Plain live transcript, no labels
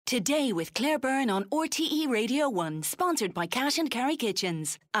Today with Claire Byrne on RTE Radio 1, sponsored by Cash and Carry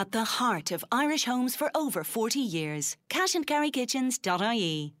Kitchens. At the heart of Irish homes for over 40 years.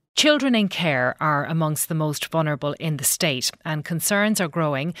 cashandcarrykitchens.ie. Children in care are amongst the most vulnerable in the state, and concerns are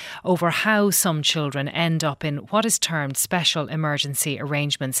growing over how some children end up in what is termed special emergency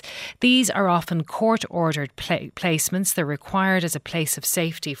arrangements. These are often court-ordered placements. They're required as a place of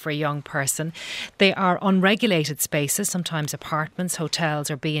safety for a young person. They are unregulated spaces, sometimes apartments,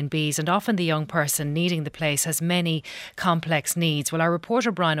 hotels or B&Bs, and often the young person needing the place has many complex needs. Well, our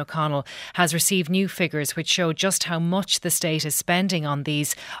reporter Brian O'Connell has received new figures which show just how much the state is spending on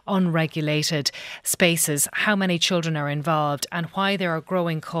these unregulated spaces, how many children are involved and why there are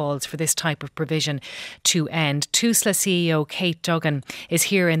growing calls for this type of provision to end. Tusla CEO Kate Duggan is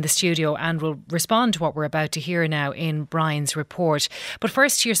here in the studio and will respond to what we're about to hear now in Brian's report. But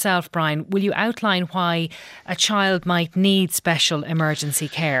first to yourself, Brian, will you outline why a child might need special emergency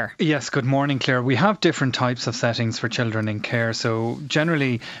care? Yes, good morning, Claire. We have different types of settings for children in care. So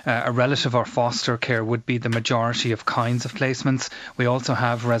generally a relative or foster care would be the majority of kinds of placements. We also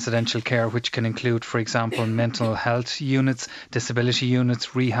have residential care, which can include, for example, mental health units, disability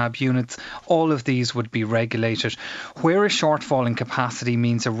units, rehab units. All of these would be regulated. Where a shortfall in capacity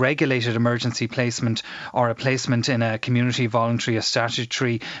means a regulated emergency placement or a placement in a community, voluntary, a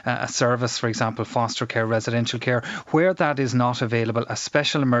statutory, a service, for example, foster care, residential care, where that is not available, a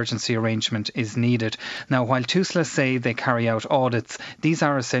special emergency arrangement is needed. Now, while Tusla say they carry out audits, these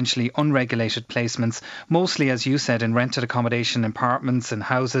are essentially unregulated placements, mostly, as you said, in rented accommodation, apartments and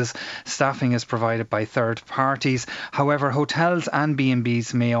houses. Staffing is provided by third parties. However, hotels and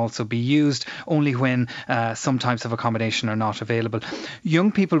B&Bs may also be used only when some types of accommodation are not available.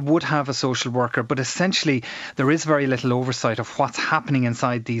 Young people would have a social worker, but essentially there is very little oversight of what's happening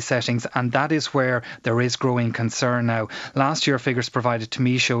inside these settings, and that is where there is growing concern now. Last year, figures provided to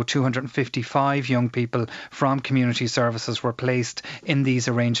me show 255 young people from community services were placed in these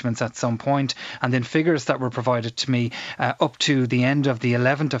arrangements at some point, and then figures that were provided to me up to the end of the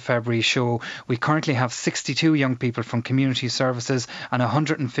 11th of February show we currently have 62 young people from community services and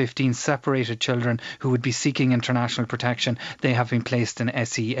 115 separated children who would be seeking international protection. They have been placed in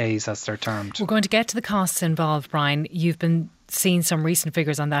SEAs, as they're termed. We're going to get to the costs involved, Brian. You've been seen some recent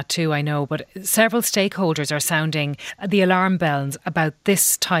figures on that too, I know, but several stakeholders are sounding the alarm bells about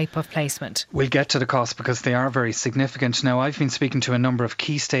this type of placement. We'll get to the costs because they are very significant. Now, I've been speaking to a number of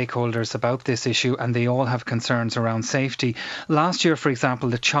key stakeholders about this issue and they all have concerns around safety. Last year, for example,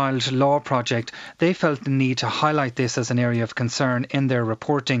 the Child Law Project, they felt the need to highlight this as an area of concern in their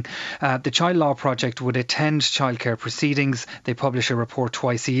reporting. The Child Law Project would attend childcare proceedings. They publish a report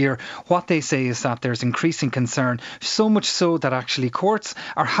twice a year. What they say is that there's increasing concern, so much so that actually courts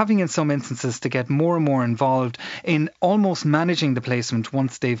are having in some instances to get more and more involved in almost managing the placement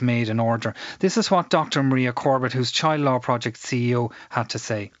once they've made an order. This is what Dr. Maria Corbett, who's Child Law Project CEO, had to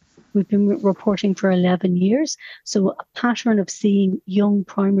say. We've been reporting for 11 years. So a pattern of seeing young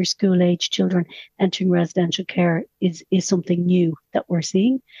primary school age children entering residential care is something new that we're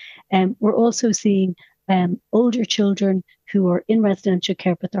seeing. We're also seeing older children who are in residential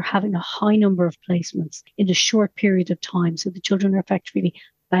care, but they're having a high number of placements in a short period of time. So the children are effectively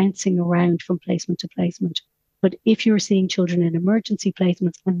bouncing around from placement to placement. But if you're seeing children in emergency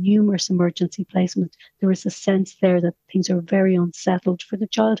placements and numerous emergency placements, there is a sense there that things are very unsettled for the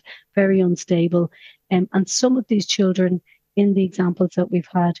child, very unstable. And some of these children, in the examples that we've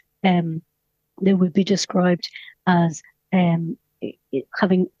had, they would be described as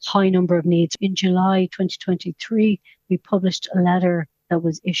having high number of needs. In July 2023, we published a letter that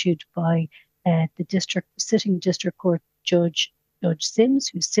was issued by the sitting district court judge, Judge Sims,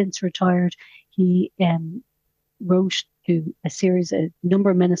 who's since retired. He wrote to a number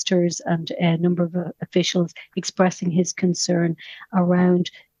of ministers and a number of officials expressing his concern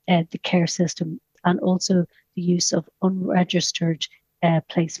around the care system and also the use of unregistered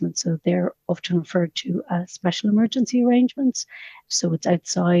placements. So they're often referred to as special emergency arrangements. So it's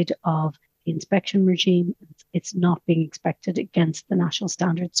outside of the inspection regime. It's not being inspected against the national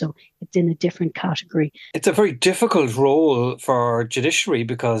standard. So it's in a different category. It's a very difficult role for judiciary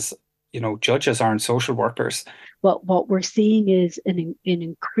because, judges aren't social workers. What we're seeing is an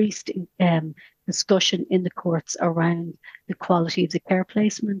increased discussion in the courts around the quality of the care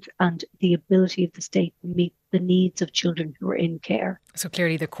placement and the ability of the state to meet the needs of children who are in care. So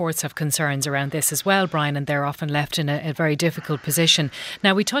clearly the courts have concerns around this as well, Brian, and they're often left in a very difficult position.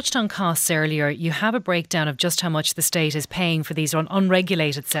 Now, we touched on costs earlier. You have a breakdown of just how much the state is paying for these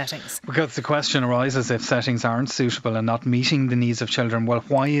unregulated settings. Because the question arises, if settings aren't suitable and not meeting the needs of children, well,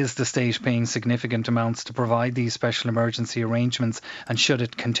 why is the state paying significant amounts to provide these special emergency arrangements, and should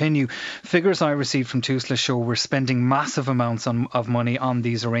it continue? Figures I received from Tusla show we're spending massive amounts of money on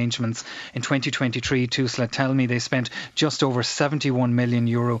these arrangements. In 2023, Tusla tell me they spent just over €71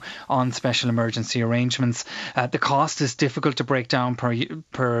 million on special emergency arrangements. The cost is difficult to break down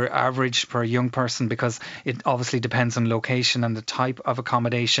per average per young person because it obviously depends on location and the type of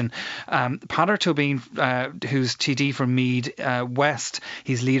accommodation. Peadar Tóibín, who's TD for Meath West,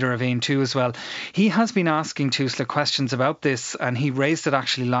 he's leader of Aim 2 as well, he has been asking Tusla questions about this, and he raised it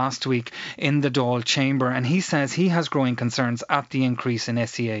actually last week in the Dáil chamber, and he says he has growing concerns at the increase in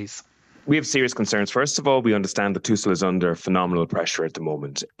SEAs. We have serious concerns. First of all, we understand that Tusla is under phenomenal pressure at the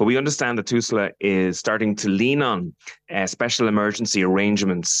moment. But we understand that Tusla is starting to lean on special emergency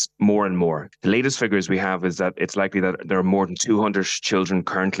arrangements more and more. The latest figures we have is that it's likely that there are more than 200 children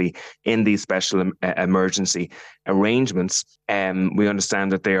currently in these special emergency arrangements. We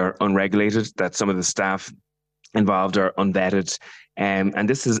understand that they are unregulated, that some of the staff involved are unvetted. And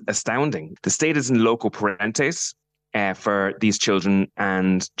this is astounding. The state is in loco parentis for these children,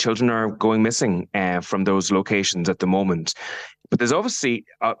 and children are going missing from those locations at the moment. But there's obviously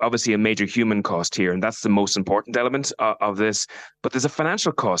a major human cost here, and that's the most important element of this. But there's a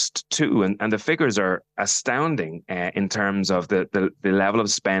financial cost too, and the figures are astounding in terms of the level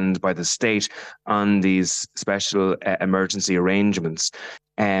of spend by the state on these special emergency arrangements.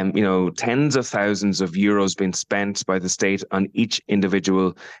 Tens of thousands of euros being spent by the state on each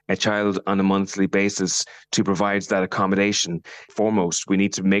individual child on a monthly basis to provide that accommodation. Foremost, we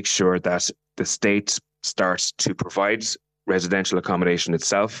need to make sure that the state starts to provide residential accommodation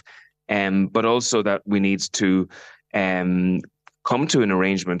itself, but also that we need to come to an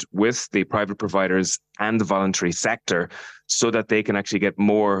arrangement with the private providers and the voluntary sector so that they can actually get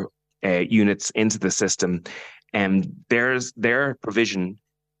more units into the system. And their provision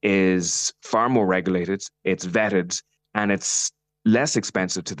is far more regulated, it's vetted, and it's less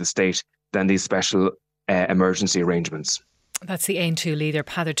expensive to the state than these special emergency arrangements. That's the Aim 2 leader,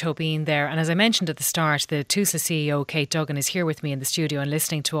 Peadar Tóibín there. And as I mentioned at the start, the Tusla CEO, Kate Duggan, is here with me in the studio and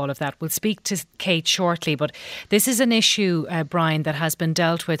listening to all of that. We'll speak to Kate shortly, but this is an issue, Brian, that has been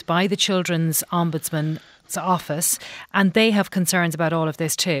dealt with by the Children's Ombudsman office, and they have concerns about all of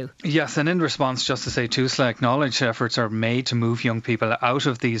this too. Yes, and in response, just to say, Tusla acknowledge efforts are made to move young people out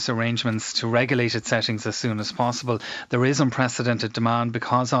of these arrangements to regulated settings as soon as possible. There is unprecedented demand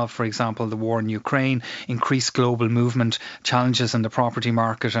because of, for example, the war in Ukraine, increased global movement, challenges in the property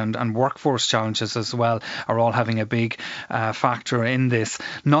market and workforce challenges as well are all having a big factor in this.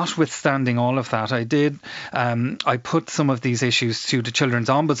 Notwithstanding all of that, I put some of these issues to the Children's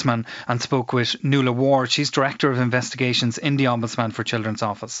Ombudsman and spoke with Nuala Ward. She's Director of Investigations in the Ombudsman for Children's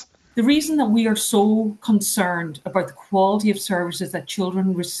Office. The reason that we are so concerned about the quality of services that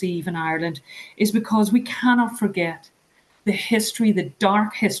children receive in Ireland is because we cannot forget the history, the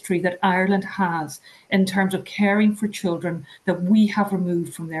dark history that Ireland has in terms of caring for children that we have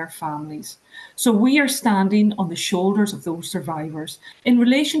removed from their families. So we are standing on the shoulders of those survivors. In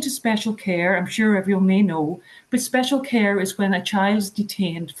relation to special care, I'm sure everyone may know, but special care is when a child is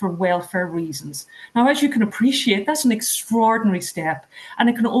detained for welfare reasons. Now, as you can appreciate, that's an extraordinary step, and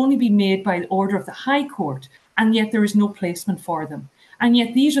it can only be made by the order of the High Court, and yet there is no placement for them. And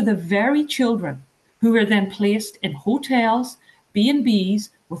yet these are the very children who are then placed in hotels, B&Bs,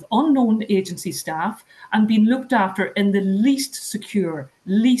 with unknown agency staff and being looked after in the least secure,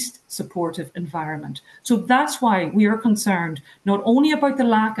 least supportive environment. So that's why we are concerned not only about the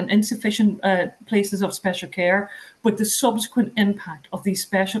lack and insufficient places of special care, but the subsequent impact of these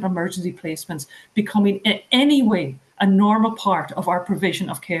special emergency placements becoming in any way a normal part of our provision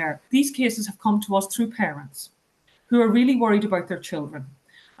of care. These cases have come to us through parents who are really worried about their children.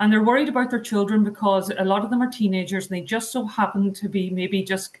 And they're worried about their children because a lot of them are teenagers and they just so happen to be maybe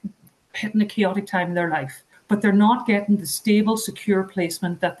just hitting a chaotic time in their life. But they're not getting the stable, secure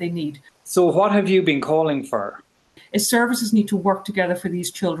placement that they need. So what have you been calling for? Is services need to work together for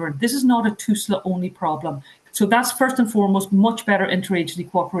these children. This is not a Tusla-only problem. So that's first and foremost much better interagency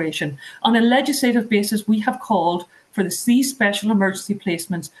cooperation. On a legislative basis, we have called for these special emergency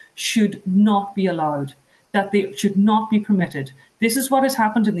placements should not be allowed. that they should not be permitted. This is what has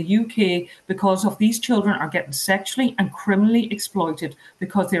happened in the UK because of these children are getting sexually and criminally exploited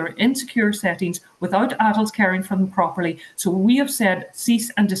because they are in insecure settings without adults caring for them properly. So we have said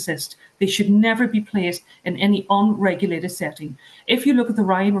cease and desist. They should never be placed in any unregulated setting. If you look at the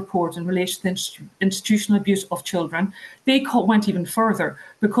Ryan report in relation to institutional abuse of children, they went even further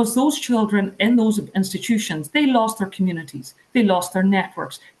because those children in those institutions, they lost their communities, they lost their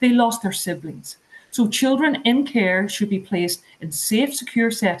networks, they lost their siblings. So children in care should be placed in safe,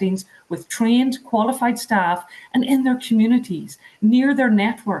 secure settings with trained, qualified staff and in their communities, near their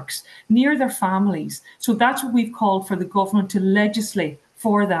networks, near their families. So that's what we've called for the government to legislate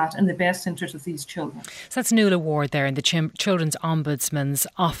for that in the best interest of these children. So that's Nuala Ward there in the Children's Ombudsman's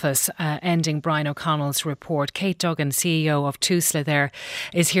Office, ending Brian O'Connell's report. Kate Duggan, CEO of Tusla there,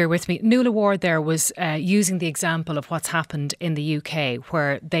 is here with me. Nuala Ward there was using the example of what's happened in the UK,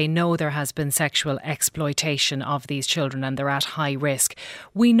 where they know there has been sexual exploitation of these children and they're at high risk.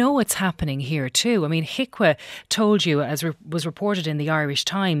 We know it's happening here too. I mean, HICWA told you, as was reported in the Irish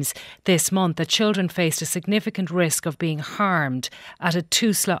Times this month, that children faced a significant risk of being harmed at a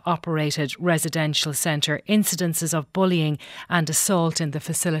Tusla-operated residential centre, incidences of bullying and assault in the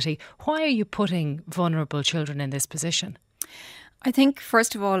facility. Why are you putting vulnerable children in this position? I think,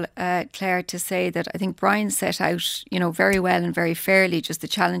 first of all, Claire, to say that I think Brian set out, very well and very fairly just the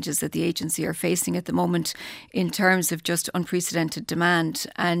challenges that the agency are facing at the moment in terms of just unprecedented demand.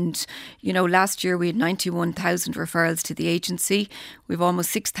 And, last year we had 91,000 referrals to the agency. We've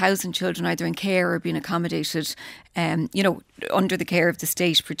almost 6,000 children either in care or being accommodated, under the care of the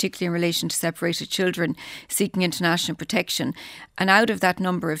state, particularly in relation to separated children seeking international protection. And out of that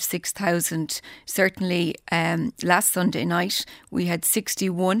number of 6,000, certainly last Sunday night, we had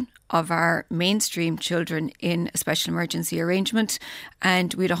 61 of our mainstream children in a special emergency arrangement,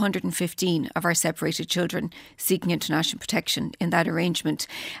 and we had 115 of our separated children seeking international protection in that arrangement.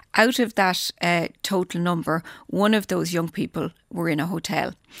 Out of that total number, one of those young people were in a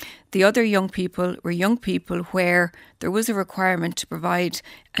hotel. The other young people were young people where there was a requirement to provide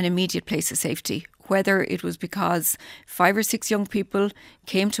an immediate place of safety, whether it was because 5 or 6 young people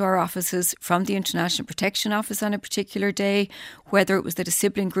came to our offices from the International Protection Office on a particular day, whether it was that a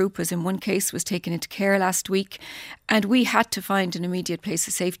sibling group, as in one case, was taken into care last week, and we had to find an immediate place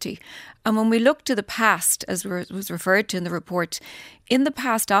of safety. And when we look to the past, as was referred to in the report, in the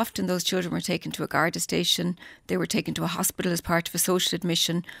past, often those children were taken to a Garda station, they were taken to a hospital as part of a social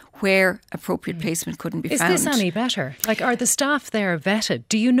admission where appropriate placement couldn't be found. Is this any better? Are the staff there vetted?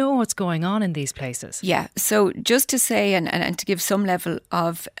 Do you know what's going on in these places? Yeah, so just to say and to give some level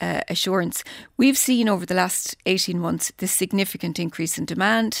of assurance, we've seen over the last 18 months this significant increase in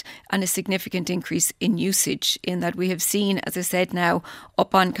demand and a significant increase in usage, in that we have seen, as I said now,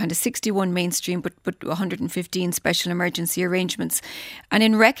 up on kind of 61 mainstream but 115 special emergency arrangements. And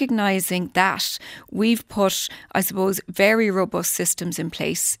in recognising that, we've put, I suppose, very robust systems in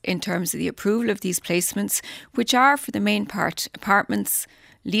place in terms of the approval of these placements, which are for the main part apartments,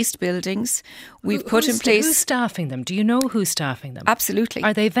 leased buildings. We've put in place... Who's staffing them? Do you know who's staffing them? Absolutely.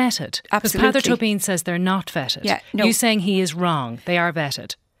 Are they vetted? Absolutely. Because Peadar Tóibín says they're not vetted. Yeah, no. You're saying he is wrong. They are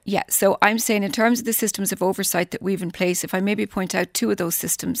vetted. Yeah, so I'm saying in terms of the systems of oversight that we've in place, if I maybe point out 2 of those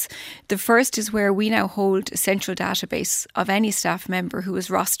systems. The first is where we now hold a central database of any staff member who is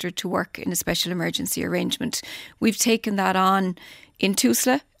rostered to work in a special emergency arrangement. We've taken that on in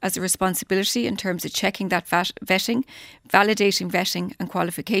Tusla as a responsibility in terms of checking that vetting, validating vetting and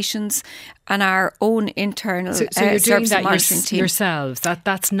qualifications, and our own internal so you're doing that monitoring team. Yourselves.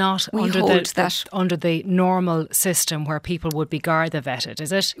 That's not under the normal system where people would be Garda vetted,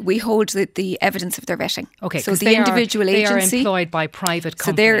 is it? We hold the evidence of their vetting. Okay, so the individual agency, they are employed by private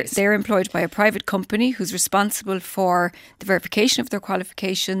companies. So they're employed by a private company who's responsible for the verification of their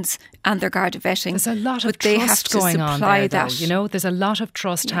qualifications and their Garda vetting. There's a lot of but they have trust to going on supply there, that. though, there's a lot of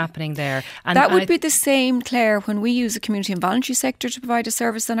trust happening there. And that would be the same, Claire, when we use a community and voluntary sector to provide a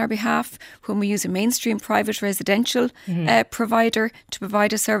service on our behalf, when we use a mainstream private residential provider to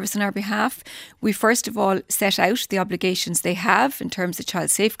provide a service on our behalf. We first of all set out the obligations they have in terms of child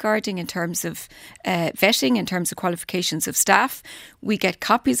safeguarding, in terms of vetting, in terms of qualifications of staff. We get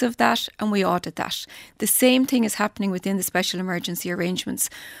copies of that and we audit that. The same thing is happening within the special emergency arrangements.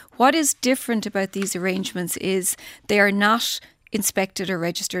 What is different about these arrangements is they are not inspected or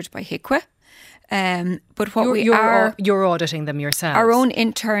registered by HICWA. But what you're auditing them yourselves. Our own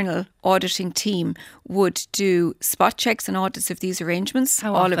internal auditing team would do spot checks and audits of these arrangements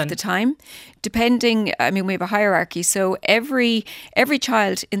all of the time. Depending, we have a hierarchy. So every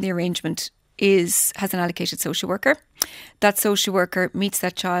child in the arrangement has an allocated social worker. That social worker meets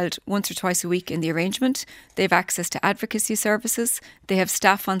that child once or twice a week in the arrangement. They have access to advocacy services. They have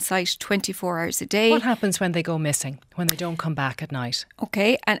staff on site 24 hours a day. What happens when they go missing, when they don't come back at night?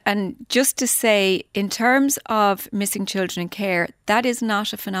 Okay, and just to say, in terms of missing children in care, that is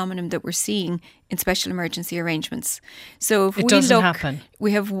not a phenomenon that we're seeing in special emergency arrangements. So if it we doesn't look, happen.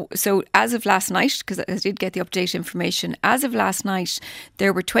 We have, so as of last night, because I did get the update information, as of last night,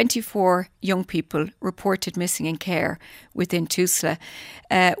 there were 24 young people reported missing in care within Tusla.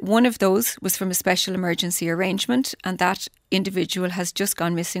 One of those was from a special emergency arrangement, and that individual has just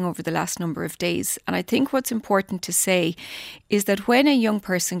gone missing over the last number of days. And I think what's important to say is that when a young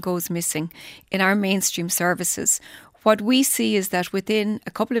person goes missing in our mainstream services, what we see is that within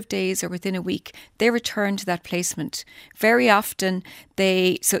a couple of days or within a week, they return to that placement. Very often,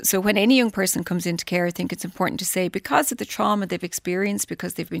 so when any young person comes into care, I think it's important to say, because of the trauma they've experienced,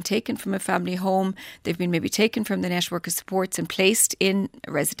 because they've been taken from a family home, they've been maybe taken from the network of supports and placed in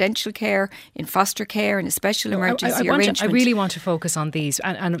residential care, in foster care, in a special emergency arrangement. I really want to focus on these.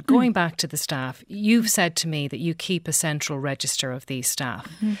 And going back to the staff, you've said to me that you keep a central register of these staff.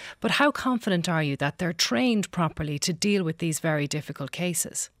 Mm-hmm. But how confident are you that they're trained properly to deal with these very difficult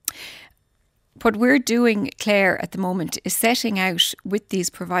cases? What we're doing, Claire, at the moment is setting out with these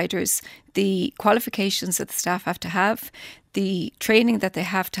providers the qualifications that the staff have to have, the training that they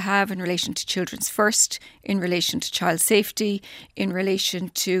have to have in relation to Children's First, in relation to child safety, in relation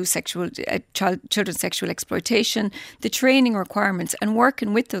to children's sexual exploitation, the training requirements, and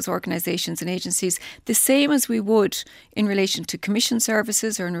working with those organisations and agencies the same as we would in relation to commission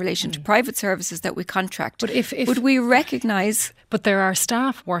services or in relation to private services that we contract. But would we recognise? But there are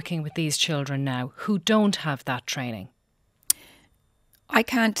staff working with these children now who don't have that training. I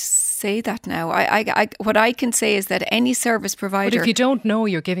can't say that now. What I can say is that any service provider... But if you don't know,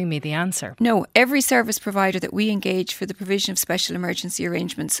 you're giving me the answer. No, every service provider that we engage for the provision of special emergency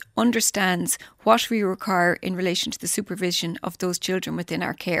arrangements understands what we require in relation to the supervision of those children within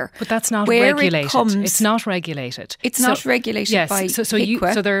our care. But that's not regulated. It's not regulated. It's not regulated by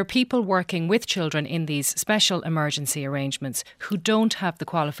HICWA. So there are people working with children in these special emergency arrangements who don't have the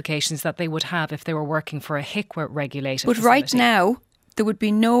qualifications that they would have if they were working for a HICWA regulated facility. Right now, there would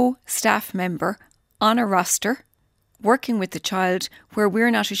be no staff member on a roster working with the child where we're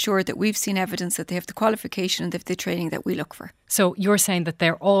not assured that we've seen evidence that they have the qualification and the training that we look for. So you're saying that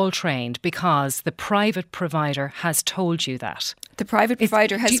they're all trained because the private provider has told you that? The private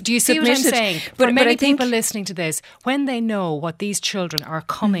provider has Do you see submitted, what I'm saying? For many people listening to this, when they know what these children are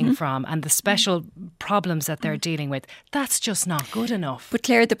coming from and the special problems that they're dealing with, that's just not good enough. But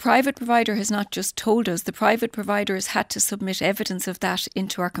Claire, the private provider has not just told us. The private provider has had to submit evidence of that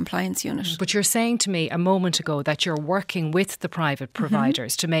into our compliance unit. But you're saying to me a moment ago that you're working with the private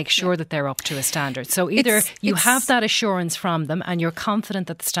providers to make sure that they're up to a standard. So either you have that assurance from them and you're confident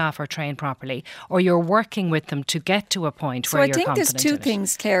that the staff are trained properly, or you're working with them to get to a point where you're confident. So I think there's two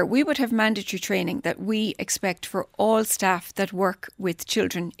things, Claire. We would have mandatory training that we expect for all staff that work with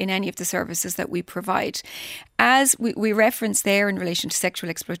children in any of the services that we provide. As we referenced there in relation to sexual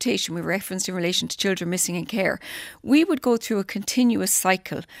exploitation, we referenced in relation to children missing in care, we would go through a continuous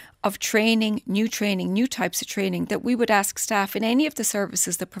cycle of training, new types of training that we would ask staff in any of the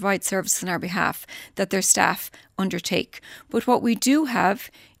services that provide services on our behalf that their staff undertake. But what we do have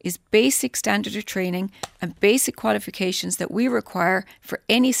is basic standard of training and basic qualifications that we require for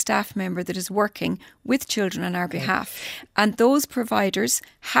any staff member that is working with children on our behalf. And those providers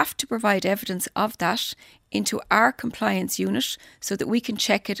have to provide evidence of that into our compliance unit so that we can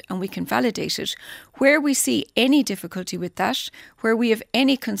check it and we can validate it. Where we see any difficulty with that, where we have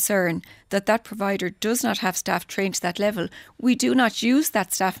any concern that that provider does not have staff trained to that level, we do not use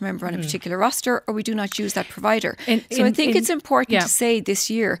that staff member on a particular roster, or we do not use that provider. I think it's important to say this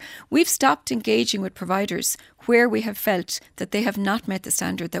year, we've stopped engaging with providers where we have felt that they have not met the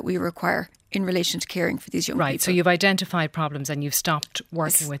standard that we require in relation to caring for these young people. Right, so you've identified problems and you've stopped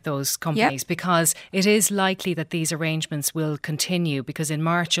working with those companies because it is likely that these arrangements will continue, because in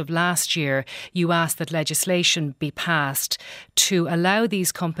March of last year you asked that legislation be passed to allow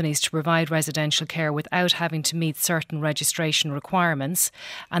these companies to provide residential care without having to meet certain registration requirements,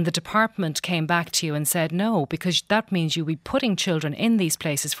 and the department came back to you and said no, because that means you'll be putting children in these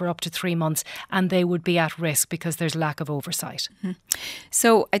places for up to 3 months and they would be at risk because there's lack of oversight? Mm-hmm.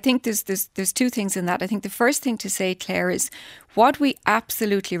 So I think there's two things in that. I think the first thing to say, Claire, is what we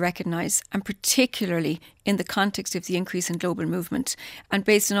absolutely recognise, and particularly in the context of the increase in global movement, and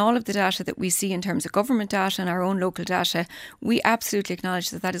based on all of the data that we see in terms of government data and our own local data, we absolutely acknowledge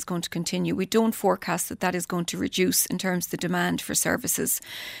that that is going to continue. We don't forecast that that is going to reduce in terms of the demand for services.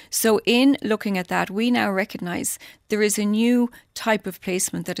 So in looking at that, we now recognise there is a new type of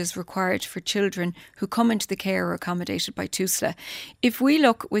placement that is required for children who come into the care or accommodated by Tusla. If we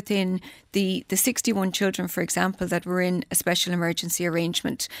look within the 61 children, for example, that were in a special emergency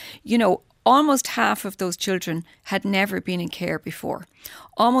arrangement, almost half of those children had never been in care before.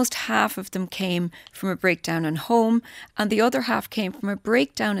 Almost half of them came from a breakdown in home, and the other half came from a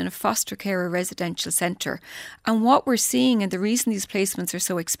breakdown in a foster care or residential centre. And what we're seeing, and the reason these placements are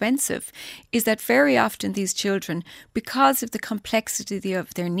so expensive, is that very often these children, because of the complexity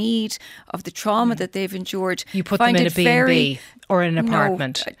of their need, of the trauma that they've endured, you put them in a B&B or an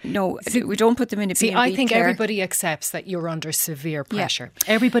apartment. No, we don't put them in a B&B. I think care. Everybody accepts that you're under severe pressure.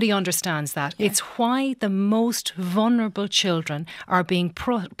 Yeah. Everybody understands that. Yeah. It's why the most vulnerable children are being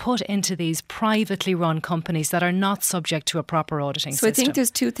put into these privately run companies that are not subject to a proper auditing system. So I think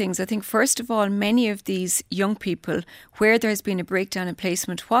there's two things. I think first of all, many of these young people, where there's been a breakdown in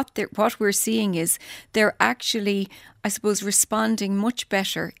placement, what we're seeing is they're actually, I suppose, responding much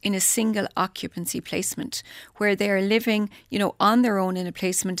better in a single occupancy placement where they're living, on their own in a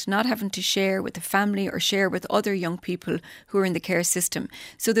placement, not having to share with the family or share with other young people who are in the care system.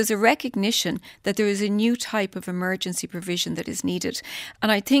 So there's a recognition that there is a new type of emergency provision that is needed.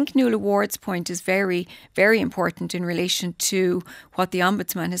 And I think Nuala Ward's point is very, very important in relation to what the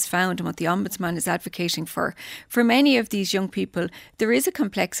Ombudsman has found and what the Ombudsman is advocating for. For many of these young people, there is a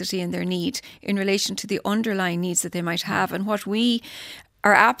complexity in their need in relation to the underlying needs that they might have. And what we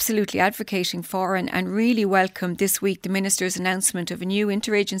are absolutely advocating for and really welcome this week the Minister's announcement of a new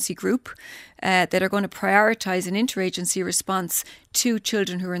interagency group that are going to prioritise an interagency response to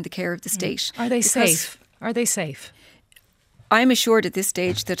children who are in the care of the state. Are they safe? Are they safe? I'm assured at this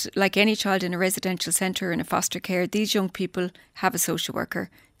stage that, like any child in a residential centre or in a foster care, these young people have a social worker.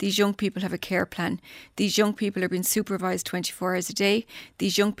 These young people have a care plan. These young people are being supervised 24 hours a day.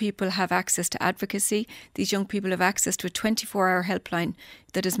 These young people have access to advocacy. These young people have access to a 24-hour helpline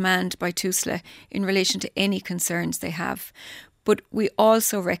that is manned by Tusla in relation to any concerns they have. But we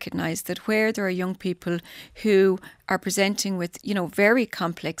also recognise that where there are young people who are presenting with, very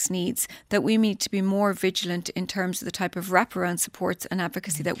complex needs, that we need to be more vigilant in terms of the type of wraparound supports and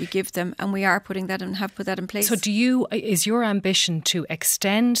advocacy that we give them. And we are putting that and have put that in place. So is your ambition to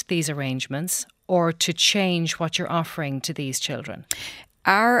extend these arrangements or to change what you're offering to these children?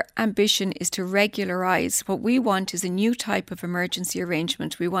 Our ambition is to regularise. What we want is a new type of emergency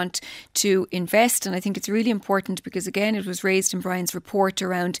arrangement. We want to invest, and I think it's really important because, again, it was raised in Brian's report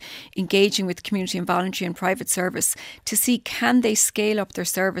around engaging with community and voluntary and private service to see can they scale up their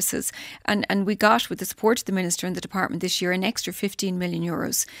services. And we got, with the support of the Minister and the Department this year, an extra €15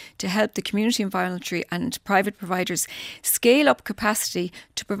 million to help the community and voluntary and private providers scale up capacity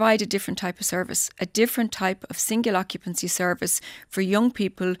to provide a different type of service, a different type of single occupancy service for young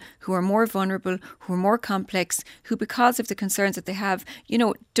people who are more vulnerable, who are more complex, who, because of the concerns that they have,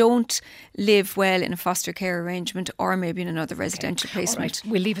 don't live well in a foster care arrangement or maybe in another residential placement. Right.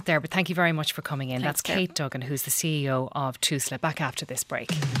 We'll leave it there, but thank you very much for coming in. Thanks, That's Kate Duggan, who's the CEO of Tusla. Back after this break.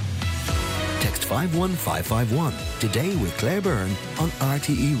 Text 51551 today with Claire Byrne on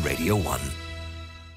RTE Radio 1.